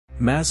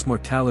Mass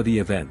mortality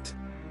event.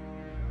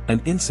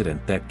 An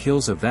incident that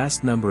kills a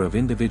vast number of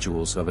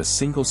individuals of a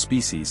single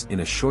species in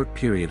a short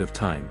period of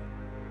time.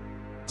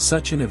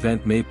 Such an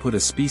event may put a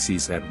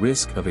species at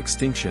risk of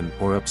extinction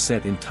or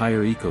upset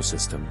entire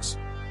ecosystems.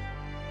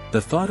 The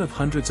thought of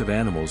hundreds of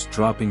animals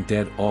dropping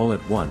dead all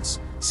at once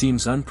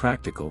seems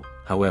unpractical.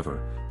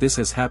 However, this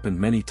has happened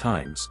many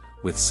times,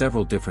 with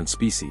several different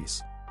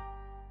species.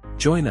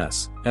 Join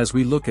us, as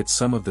we look at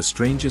some of the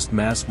strangest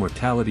mass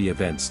mortality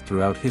events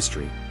throughout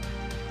history.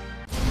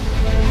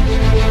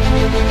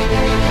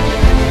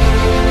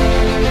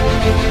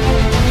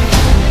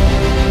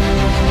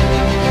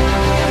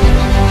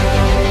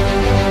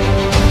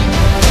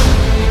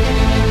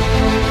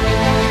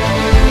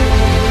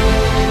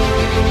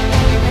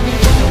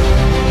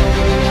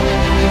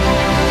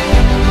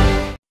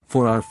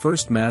 For our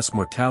first mass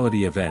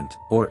mortality event,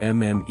 or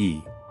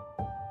MME.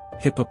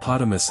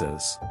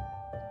 Hippopotamuses.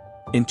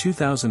 In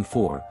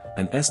 2004,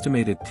 an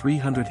estimated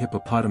 300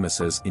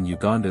 hippopotamuses in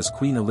Uganda's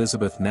Queen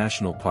Elizabeth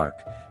National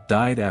Park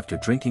died after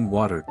drinking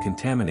water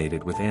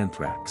contaminated with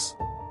anthrax.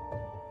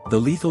 The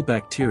lethal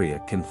bacteria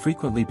can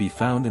frequently be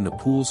found in the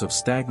pools of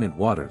stagnant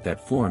water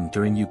that form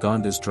during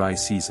Uganda's dry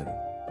season.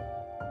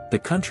 The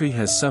country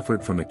has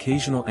suffered from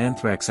occasional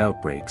anthrax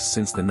outbreaks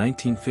since the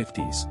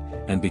 1950s,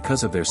 and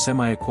because of their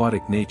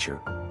semi-aquatic nature,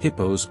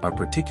 hippos are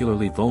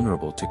particularly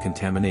vulnerable to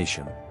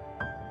contamination.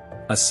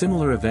 A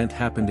similar event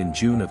happened in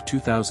June of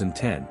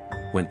 2010,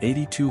 when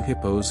 82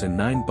 hippos and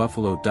 9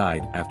 buffalo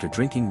died after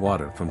drinking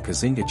water from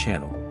Kazinga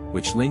Channel,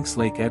 which links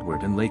Lake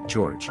Edward and Lake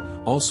George,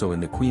 also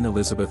in the Queen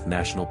Elizabeth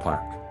National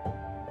Park.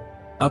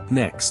 Up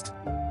next.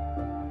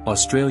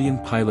 Australian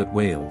pilot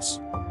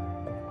whales.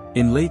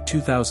 In late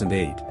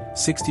 2008,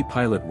 60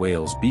 pilot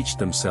whales beached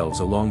themselves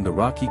along the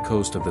rocky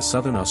coast of the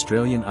southern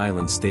Australian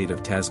island state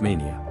of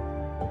Tasmania.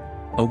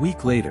 A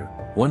week later,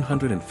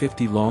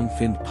 150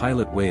 long-finned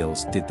pilot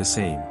whales did the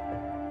same.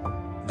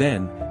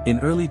 Then, in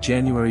early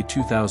January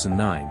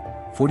 2009,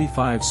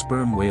 45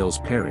 sperm whales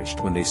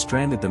perished when they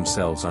stranded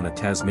themselves on a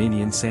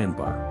Tasmanian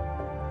sandbar.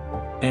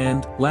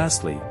 And,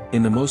 lastly,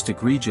 in the most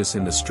egregious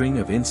in the string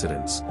of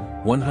incidents,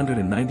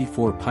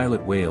 194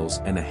 pilot whales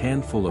and a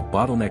handful of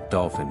bottleneck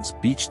dolphins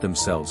beached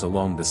themselves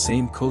along the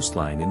same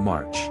coastline in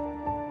March.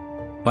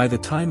 By the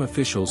time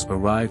officials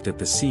arrived at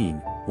the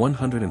scene,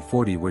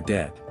 140 were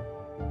dead.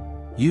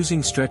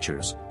 Using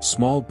stretchers,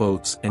 small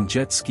boats and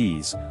jet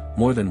skis,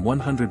 more than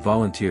 100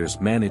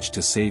 volunteers managed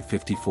to save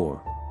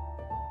 54.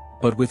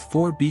 But with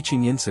 4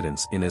 beaching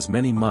incidents in as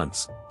many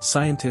months,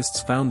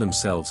 scientists found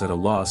themselves at a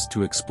loss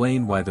to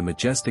explain why the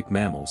majestic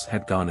mammals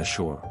had gone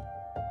ashore.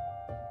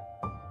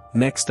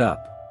 Next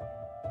up.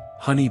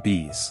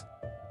 Honeybees.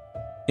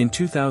 In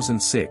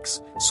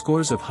 2006,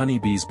 scores of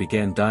honeybees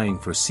began dying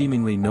for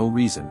seemingly no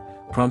reason,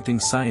 prompting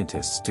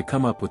scientists to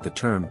come up with the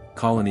term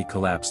colony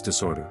collapse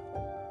disorder.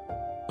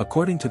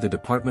 According to the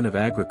Department of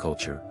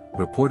Agriculture,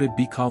 reported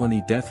bee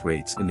colony death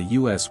rates in the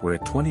U.S. were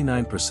at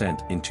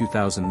 29% in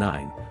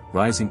 2009,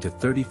 rising to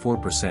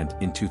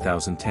 34% in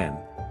 2010.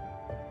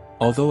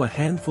 Although a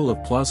handful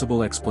of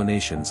plausible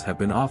explanations have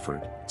been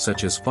offered,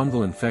 such as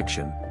fungal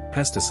infection,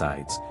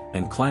 pesticides,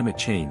 and climate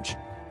change,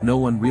 no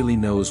one really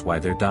knows why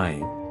they're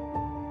dying.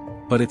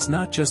 But it's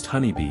not just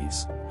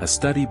honeybees. A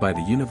study by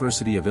the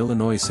University of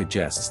Illinois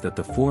suggests that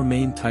the 4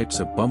 main types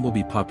of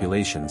bumblebee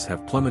populations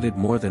have plummeted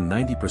more than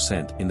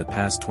 90% in the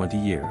past 20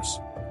 years.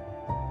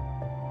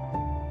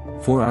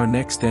 For our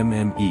next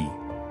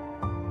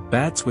MME.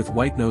 Bats with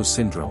white nose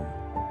syndrome.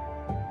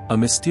 A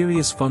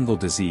mysterious fungal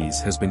disease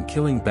has been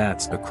killing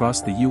bats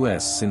across the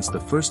U.S. since the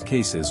first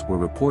cases were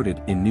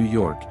reported in New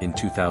York in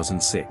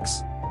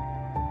 2006.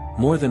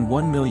 More than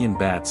 1 million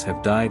bats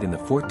have died in the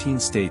 14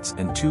 states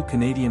and 2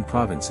 Canadian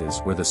provinces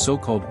where the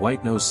so-called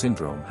white nose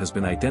syndrome has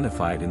been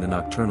identified in the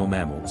nocturnal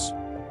mammals.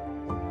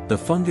 The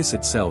fungus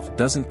itself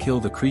doesn't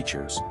kill the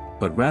creatures,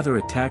 but rather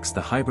attacks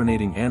the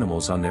hibernating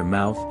animals on their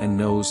mouth and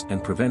nose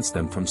and prevents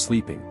them from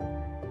sleeping.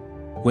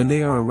 When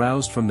they are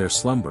aroused from their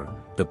slumber,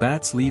 the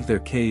bats leave their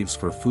caves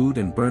for food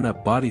and burn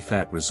up body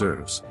fat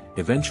reserves,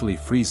 eventually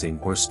freezing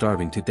or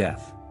starving to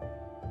death.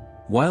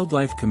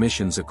 Wildlife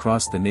commissions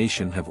across the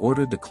nation have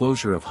ordered the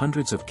closure of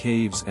hundreds of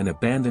caves and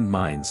abandoned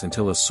mines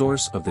until a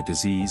source of the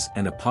disease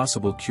and a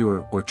possible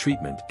cure or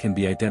treatment can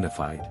be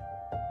identified.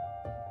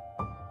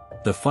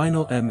 The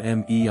final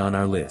MME on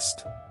our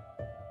list.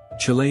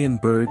 Chilean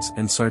birds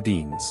and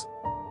sardines.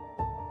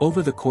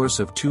 Over the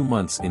course of 2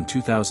 months in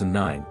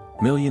 2009,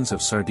 millions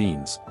of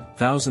sardines,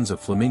 thousands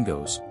of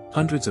flamingos,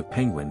 hundreds of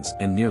penguins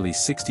and nearly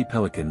 60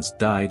 pelicans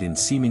died in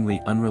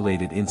seemingly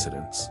unrelated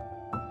incidents.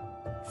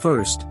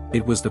 First,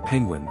 it was the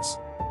penguins.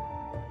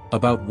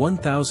 About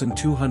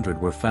 1,200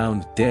 were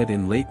found dead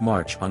in late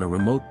March on a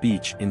remote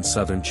beach in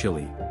southern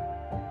Chile.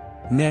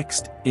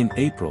 Next, in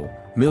April,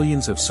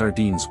 millions of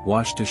sardines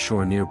washed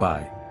ashore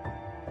nearby.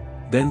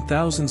 Then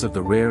thousands of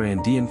the rare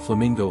Andean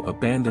flamingo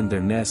abandoned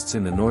their nests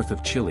in the north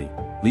of Chile,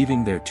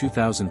 leaving their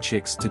 2,000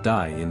 chicks to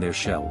die in their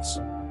shells.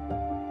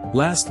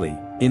 Lastly,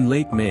 in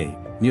late May,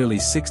 nearly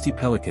 60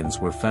 pelicans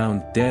were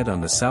found dead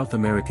on the South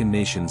American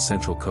nation's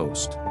central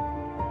coast.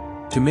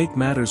 To make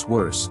matters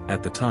worse,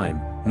 at the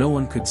time, no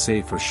one could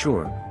say for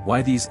sure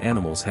why these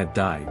animals had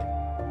died.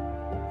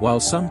 While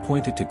some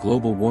pointed to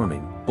global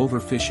warming,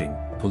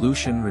 overfishing,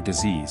 pollution or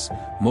disease,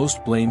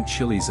 most blamed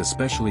Chile's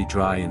especially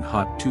dry and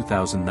hot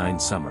 2009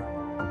 summer.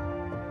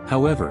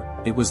 However,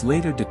 it was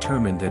later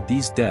determined that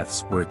these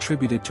deaths were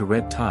attributed to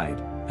red tide,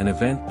 an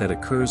event that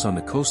occurs on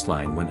the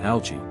coastline when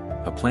algae,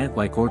 a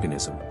plant-like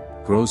organism,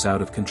 grows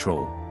out of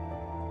control.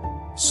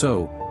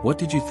 So, what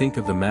did you think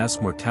of the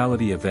mass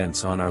mortality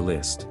events on our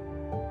list?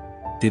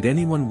 Did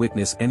anyone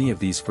witness any of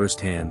these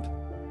firsthand?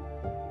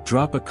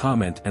 Drop a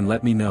comment and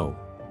let me know.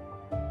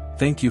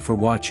 Thank you for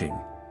watching.